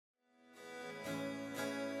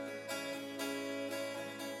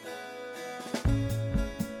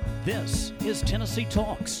This is Tennessee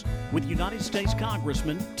Talks with United States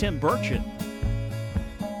Congressman Tim Burchett.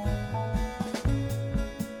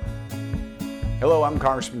 Hello, I'm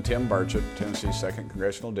Congressman Tim Burchett, Tennessee's 2nd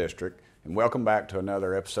Congressional District, and welcome back to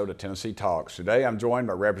another episode of Tennessee Talks. Today I'm joined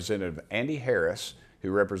by Representative Andy Harris,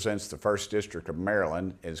 who represents the 1st District of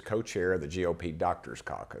Maryland as co-chair of the GOP Doctors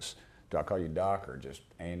Caucus. Do I call you Doc or just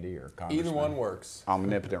Andy or Congressman? Either one works.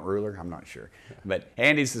 Omnipotent ruler? I'm not sure. But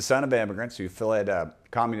Andy's the son of immigrants who fled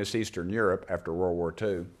communist Eastern Europe after World War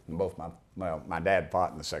II. And both my dad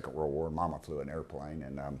fought in the Second World War. Mama flew an airplane,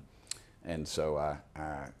 and so I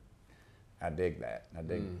dig that. I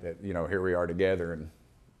dig that. You know, here we are together in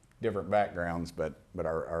different backgrounds, but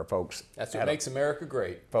our folks. That's what makes America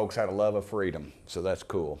great. Folks had a love of freedom, so that's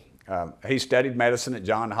cool. He studied medicine at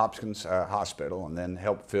Johns Hopkins Hospital and then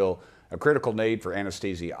helped fill a critical need for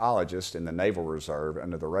anesthesiologists in the Naval Reserve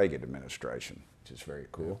under the Reagan administration, which is very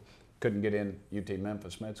cool. Couldn't get in UT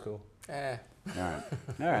Memphis Med School? All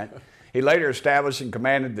right. He later established and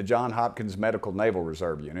commanded the Johns Hopkins Medical Naval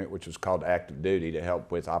Reserve Unit, which was called active duty to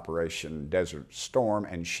help with Operation Desert Storm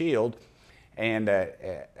and Shield, and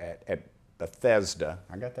at Bethesda,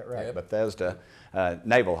 I got that right? Yep. Bethesda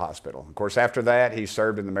Naval Hospital. Of course, after that, he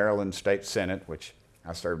served in the Maryland State Senate, which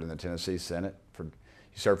I served in the Tennessee Senate.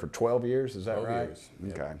 He served for 12 years, is that 12 right? Years.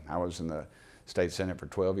 Okay. Yep. I was in the State Senate for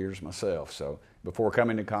 12 years myself. So before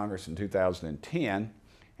coming to Congress in 2010,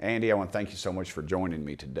 Andy, I want to thank you so much for joining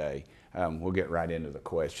me today. We'll get right into the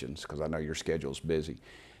questions because I know your schedule's busy.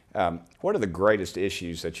 What are the greatest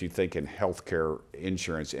issues that you think in healthcare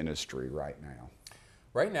insurance industry right now?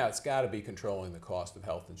 Right now, it's got to be controlling the cost of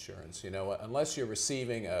health insurance. You know, unless you're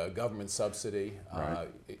receiving a government subsidy, right.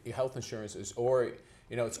 Health insurance is, or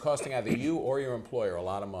you know, it's costing either you or your employer a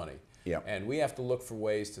lot of money. Yep. And we have to look for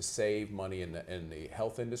ways to save money in the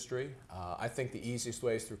health industry. I think the easiest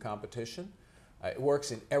way is through competition. It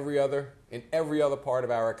works in every other part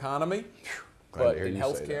of our economy. But in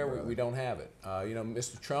healthcare, we don't have it. You know,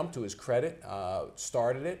 Mr. Trump, to his credit,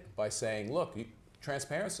 started it by saying, look,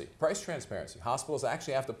 transparency, price transparency. Hospitals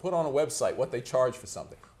actually have to put on a website what they charge for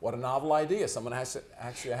something. What a novel idea. Someone has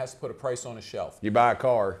to put a price on a shelf. You buy a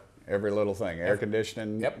car, every little thing, air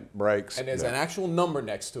conditioning, yep. brakes. And there's an actual number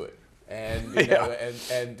next to it. And you know,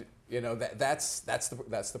 and you know, that's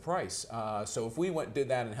the price. So if we did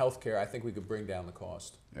that in healthcare, I think we could bring down the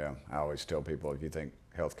cost. Yeah, I always tell people, if you think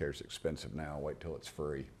healthcare is expensive now, wait till it's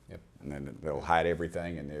free. Yep. And then they'll hide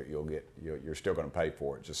everything, and you're still going to pay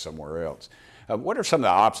for it just somewhere else. What are some of the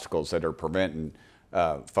obstacles that are preventing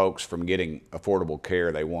folks from getting affordable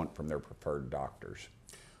care they want from their preferred doctors?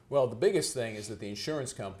 Well, the biggest thing is that the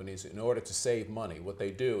insurance companies, in order to save money, what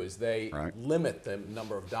they do is they limit the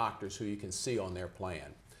number of doctors who you can see on their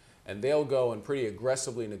plan. And they'll go and pretty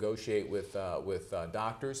aggressively negotiate with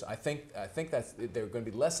doctors. I think that they're going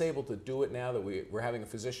to be less able to do it now that we're having a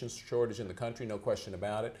physician shortage in the country, no question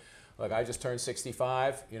about it. Look, I just turned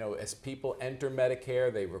 65. You know, as people enter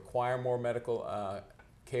Medicare, they require more medical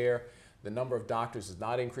care. The number of doctors is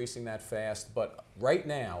not increasing that fast. But right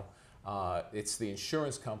now, it's the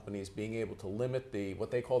insurance companies being able to limit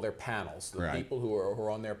what they call their panels, the people who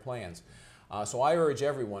are on their plans. So I urge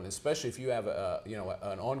everyone, especially if you have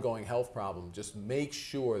an ongoing health problem, just make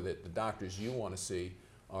sure that the doctors you want to see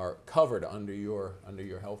are covered under your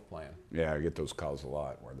health plan. Yeah, I get those calls a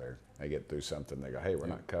lot where they get through something, they go, hey, we're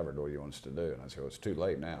not covered, what do you want us to do? And I say, well, it's too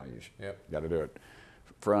late now, you got to do it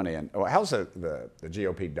front end. Well, how's the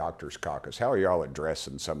GOP Doctors Caucus, how are y'all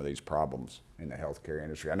addressing some of these problems in the healthcare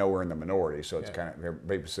industry? I know we're in the minority, so it's kind of,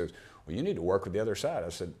 people says, well, you need to work with the other side. I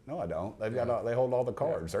said, no, I don't. They hold all the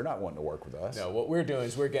cards. They're not wanting to work with us. No, what we're doing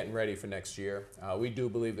is we're getting ready for next year. We do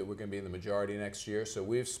believe that we're going to be in the majority next year. So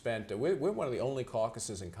we've spent, we're one of the only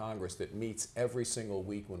caucuses in Congress that meets every single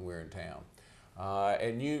week when we're in town.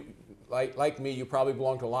 And you, like me, you probably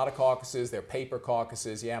belong to a lot of caucuses. They're paper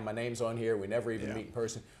caucuses. Yeah, my name's on here. We never even meet in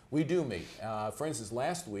person. We do meet. For instance,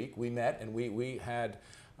 last week we met and we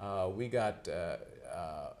got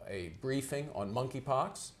a briefing on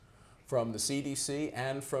monkeypox from the CDC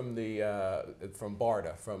and from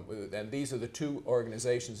BARDA. And these are the two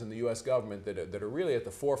organizations in the U.S. government that are really at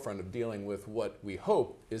the forefront of dealing with what we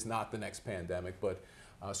hope is not the next pandemic, but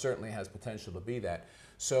certainly has potential to be that.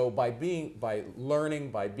 So by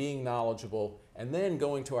learning, by being knowledgeable, and then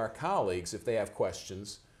going to our colleagues if they have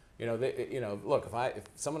questions. Look, if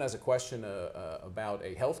someone has a question about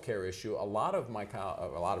a healthcare issue, a lot of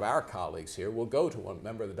our colleagues here will go to one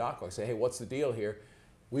member of the DOC and say, hey, what's the deal here?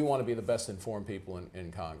 We want to be the best informed people in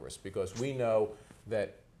Congress because we know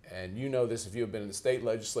that, and you know this if you've been in the state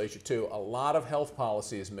legislature too, a lot of health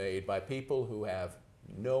policy is made by people who have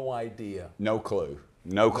no idea. No clue.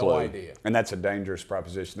 No clue. No idea. And that's a dangerous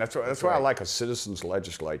proposition. That's why I like a citizens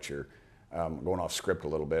legislature. Going off script a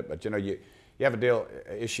little bit, but you have a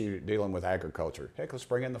issue dealing with agriculture. Heck, let's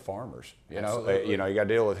bring in the farmers. You got to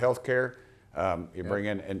deal with health care. Bring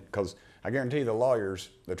in, and because I guarantee the lawyers,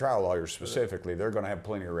 the trial lawyers specifically, they're going to have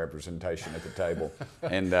plenty of representation at the table.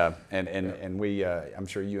 And we, I'm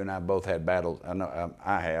sure you and I both had battles. I know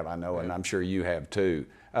I know, and I'm sure you have too.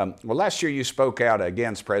 Well, last year you spoke out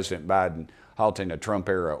against President Biden halting a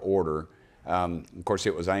Trump-era order. Of course,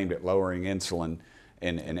 it was aimed at lowering insulin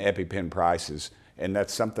and EpiPen prices, and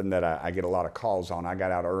that's something that I get a lot of calls on. I got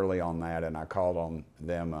out early on that, and I called on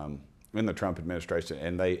them in the Trump administration,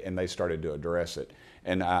 and they started to address it.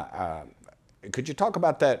 And could you talk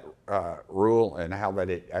about that rule and how that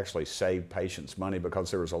it actually saved patients money? Because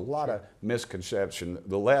there was a lot of misconception.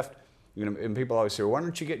 The left, and people always say, well, why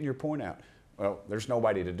aren't you getting your point out? Well, there's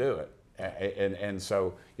nobody to do it, and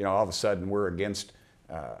so all of a sudden we're against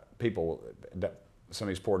people. Some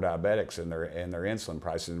of these poor diabetics and their insulin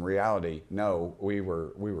prices. In reality, no, we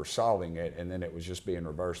were solving it, and then it was just being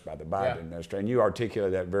reversed by the Biden administration. And you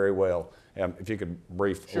articulated that very well. If you could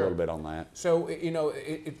brief a little bit on that. So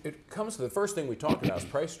it comes to the first thing we talk about is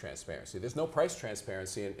price transparency. There's no price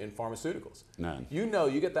transparency in pharmaceuticals. None.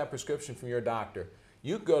 You get that prescription from your doctor.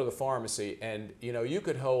 You go to the pharmacy, and you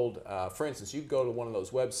could hold, for instance, you go to one of those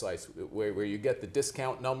websites where you get the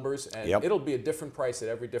discount numbers, and it'll be a different price at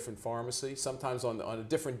every different pharmacy. Sometimes on a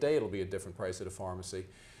different day, it'll be a different price at a pharmacy.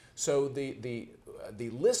 So the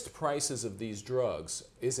list prices of these drugs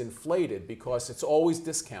is inflated because it's always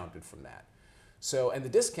discounted from that. So, and the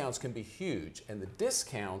discounts can be huge, and the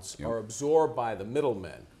discounts are absorbed by the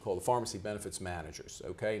middlemen called the pharmacy benefits managers.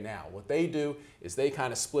 Okay, now what they do is they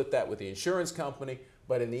kind of split that with the insurance company,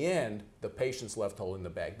 but in the end, the patient's left holding the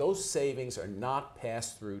bag. Those savings are not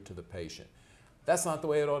passed through to the patient. That's not the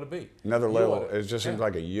way it ought to be. Another level, it just seems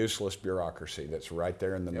like a useless bureaucracy that's right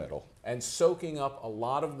there in the middle. And soaking up a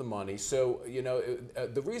lot of the money. So,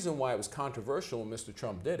 the reason why it was controversial when Mr.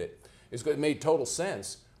 Trump did it is because it made total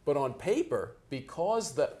sense. But on paper,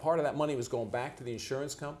 because part of that money was going back to the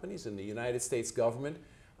insurance companies, and the United States government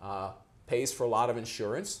pays for a lot of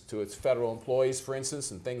insurance to its federal employees, for instance,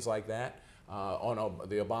 and things like that, on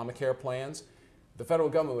the Obamacare plans, the federal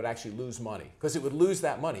government would actually lose money because it would lose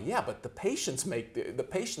that money. Yeah, but the patients the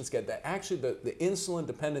patients get that. Actually, the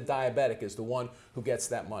insulin-dependent diabetic is the one who gets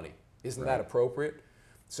that money. Isn't that appropriate?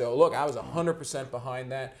 So look, I was 100%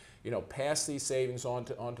 behind that. Pass these savings on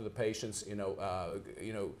to the patients.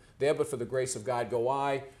 There, but for the grace of God, go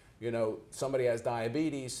I. Somebody has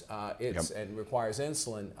diabetes, and requires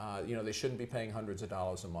insulin. They shouldn't be paying hundreds of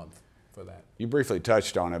dollars a month for that. You briefly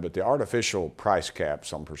touched on it, but the artificial price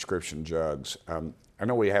caps on prescription drugs. I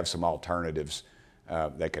know we have some alternatives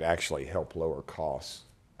that could actually help lower costs,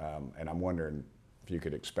 and I'm wondering if you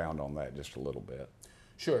could expound on that just a little bit.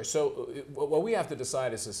 Sure. So what we have to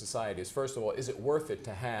decide as a society is, first of all, is it worth it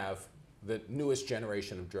to have the newest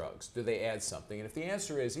generation of drugs? Do they add something? And if the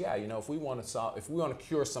answer is yeah, if we want to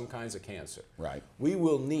cure some kinds of cancer, we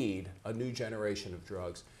will need a new generation of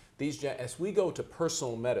drugs. As we go to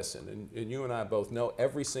personal medicine, and you and I both know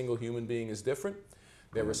every single human being is different.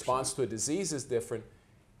 Their 100%. Response to a disease is different.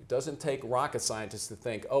 It doesn't take rocket scientists to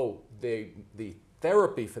think, the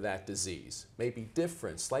therapy for that disease may be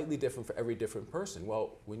different, slightly different for every different person.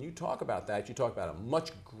 Well, when you talk about that, you talk about a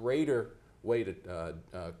much greater way to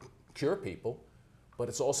cure people, but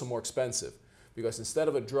it's also more expensive because instead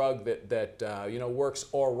of a drug that works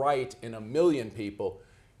all right in 1 million people,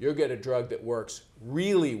 you'll get a drug that works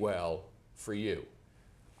really well for you.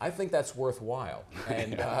 I think that's worthwhile.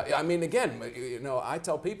 And again, I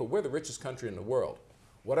tell people we're the richest country in the world.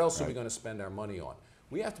 What else are we going to spend our money on?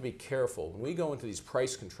 We have to be careful when we go into these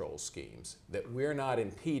price control schemes that we're not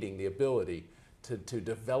impeding the ability to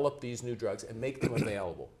develop these new drugs and make them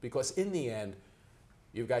available. Because in the end,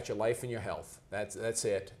 you've got your life and your health. That's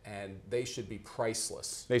it, and they should be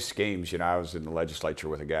priceless. These schemes, I was in the legislature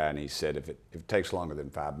with a guy, and he said if it takes longer than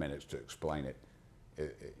 5 minutes to explain it,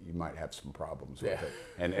 you might have some problems with it.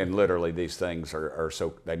 And literally these things are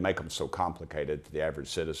so, they make them so complicated to the average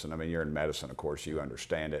citizen. I mean, you're in medicine, of course, you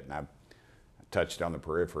understand it, and I've touched on the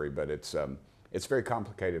periphery, but it's very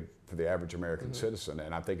complicated for the average American citizen,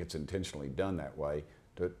 and I think it's intentionally done that way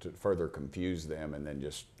to further confuse them, and then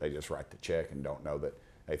they just write the check and don't know that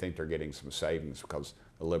they think they're getting some savings because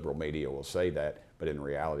the liberal media will say that, but in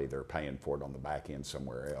reality they're paying for it on the back end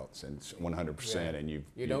somewhere else, and it's 100%. And you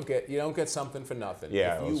don't get something for nothing.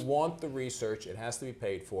 Yeah, if you want the research, it has to be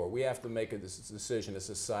paid for. We have to make a decision as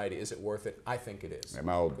a society: is it worth it? I think it is. Yeah,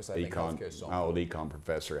 my old econ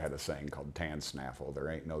professor had a saying called "tan snaffle."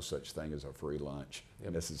 There ain't no such thing as a free lunch.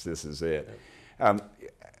 Yep. This is it.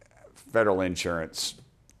 Federal insurance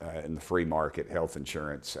in the free market, health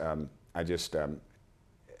insurance,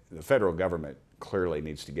 the federal government clearly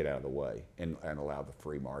needs to get out of the way and allow the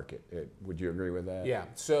free market. Would you agree with that? Yeah.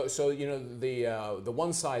 So the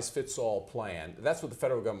one size fits all plan. That's what the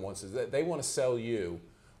federal government wants. Is that they want to sell you.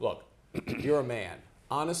 Look, you're a man.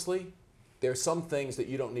 Honestly, there's some things that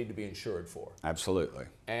you don't need to be insured for. Absolutely.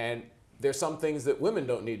 And there's some things that women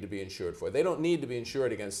don't need to be insured for. They don't need to be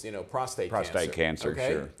insured against prostate cancer. Prostate cancer, okay?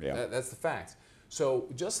 sure. Yeah. That's the fact. So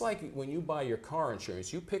just like when you buy your car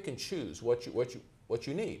insurance, you pick and choose what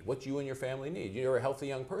you need, what you and your family need. You're a healthy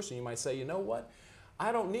young person. You might say, you know what?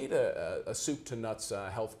 I don't need a soup to nuts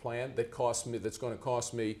health plan that's going to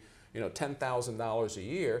cost me $10,000 a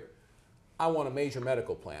year. I want a major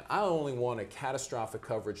medical plan. I only want a catastrophic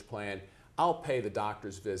coverage plan. I'll pay the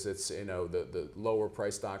doctor's visits, the lower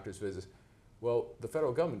price doctor's visits. Well, the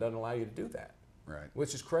federal government doesn't allow you to do that, right?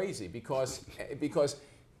 Which is crazy because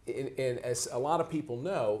as a lot of people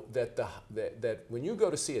know that when you go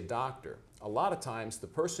to see a doctor, a lot of times the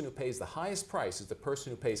person who pays the highest price is the person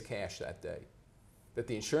who pays cash that day. That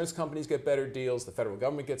the insurance companies get better deals, the federal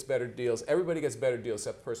government gets better deals, everybody gets better deals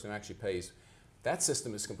except the person who actually pays. That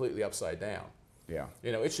system is completely upside down. Yeah.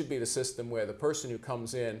 It should be the system where the person who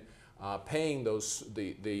comes in paying those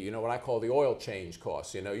what I call the oil change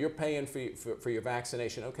costs. You're paying for your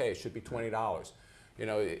vaccination. Okay, it should be $20.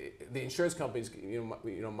 The insurance companies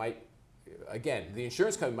might. Again, the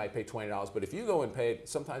insurance company might pay $20, but if you go and pay it,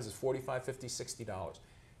 sometimes it's $45, $50, $60.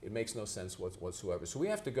 It makes no sense whatsoever. So we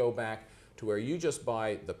have to go back to where you just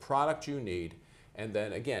buy the product you need, and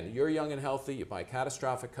then again, you're young and healthy, you buy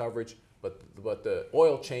catastrophic coverage, but the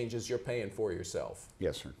oil changes you're paying for yourself.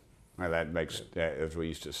 Yes, sir. Well, that makes, as we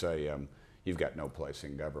used to say, you've got no place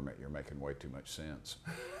in government. You're making way too much sense.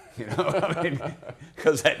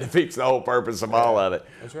 Because that defeats the whole purpose of all of it.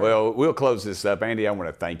 That's right. Well, we'll close this up. Andy, I want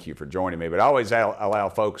to thank you for joining me, but I always allow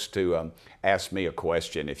folks to ask me a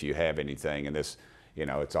question if you have anything. And this,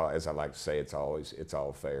 it's all, as I like to say, it's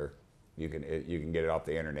all fair. You can get it off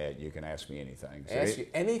the internet. You can ask me anything. So ask you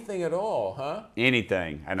anything at all, huh?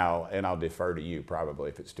 Anything, and I'll defer to you probably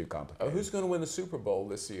if it's too complicated. Who's going to win the Super Bowl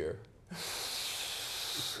this year?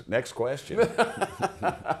 Next question.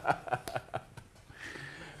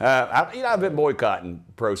 I've been boycotting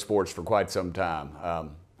pro sports for quite some time.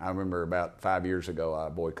 I remember about 5 years ago I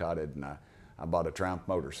boycotted and I bought a Triumph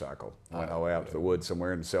motorcycle. I went all the way out to the woods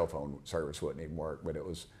somewhere and the cell phone service wouldn't even work, but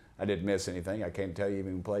I didn't miss anything. I can't tell you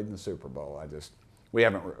even played in the Super Bowl. We're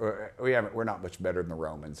not much better than the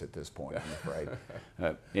Romans at this point, I'm afraid.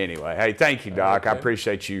 Anyway, hey, thank you, Doc. I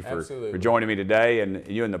appreciate you for joining me today, and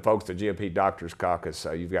you and the folks at the GOP Doctors Caucus.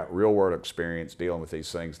 You've got real world experience dealing with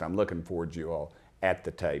these things, and I'm looking forward to you all at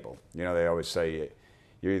the table. They always say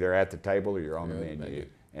you're either at the table or you're on the menu.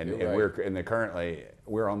 And currently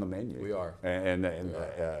we're on the menu. We are. And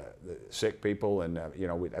the sick people, and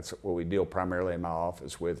that's what we deal primarily in my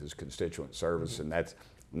office with is constituent service, and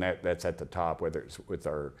that's at the top, whether it's with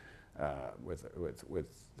our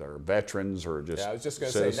veterans or just. Yeah, I was just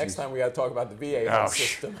going to say next time we got to talk about the VA health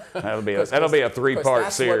system. that'll be a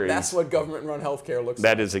 3-part series. That's what government-run healthcare looks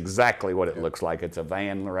like. That is exactly what it looks like. It's a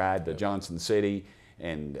van ride to Johnson City,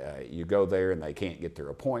 and you go there and they can't get their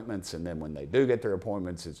appointments, and then when they do get their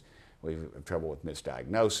appointments, we have trouble with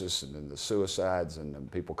misdiagnosis and then the suicides and then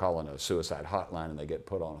people calling a suicide hotline and they get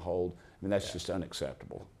put on hold. I mean, that's just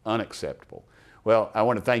unacceptable. Unacceptable. Well, I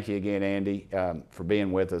want to thank you again, Andy, for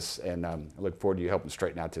being with us, and I look forward to you helping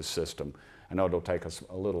straighten out this system. I know it'll take us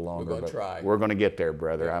a little longer, but we're going to get there,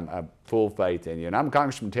 brother. Yeah. I'm full faith in you. And I'm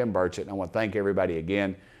Congressman Tim Burchett, and I want to thank everybody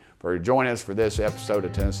again for joining us for this episode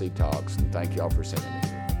of Tennessee Talks, and thank you all for sending me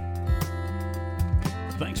here.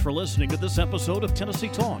 Thanks for listening to this episode of Tennessee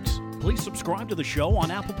Talks. Please subscribe to the show on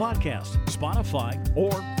Apple Podcasts, Spotify,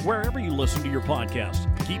 or wherever you listen to your podcast.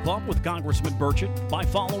 Keep up with Congressman Burchett by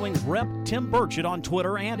following Rep. Tim Burchett on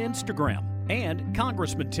Twitter and Instagram, and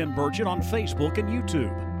Congressman Tim Burchett on Facebook and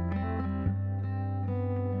YouTube.